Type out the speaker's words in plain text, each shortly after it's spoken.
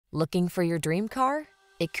Looking for your dream car?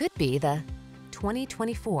 It could be the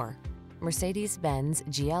 2024 Mercedes-Benz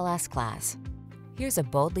GLS class. Here's a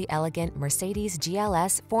boldly elegant Mercedes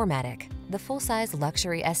GLS 4MATIC, the full-size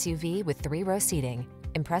luxury SUV with 3-row seating,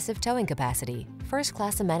 impressive towing capacity,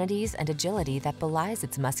 first-class amenities, and agility that belies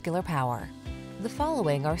its muscular power. The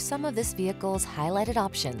following are some of this vehicle's highlighted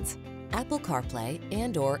options: Apple CarPlay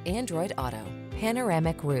and/or Android Auto,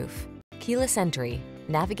 panoramic roof, keyless entry,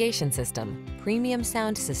 navigation system, premium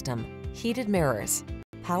sound system, heated mirrors,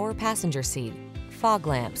 power passenger seat, fog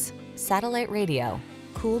lamps, satellite radio,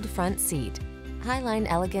 cooled front seat. Highline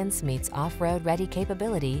elegance meets off-road ready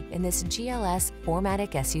capability in this GLS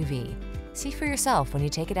 4MATIC SUV. See for yourself when you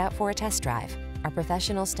take it out for a test drive. Our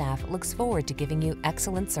professional staff looks forward to giving you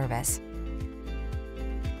excellent service.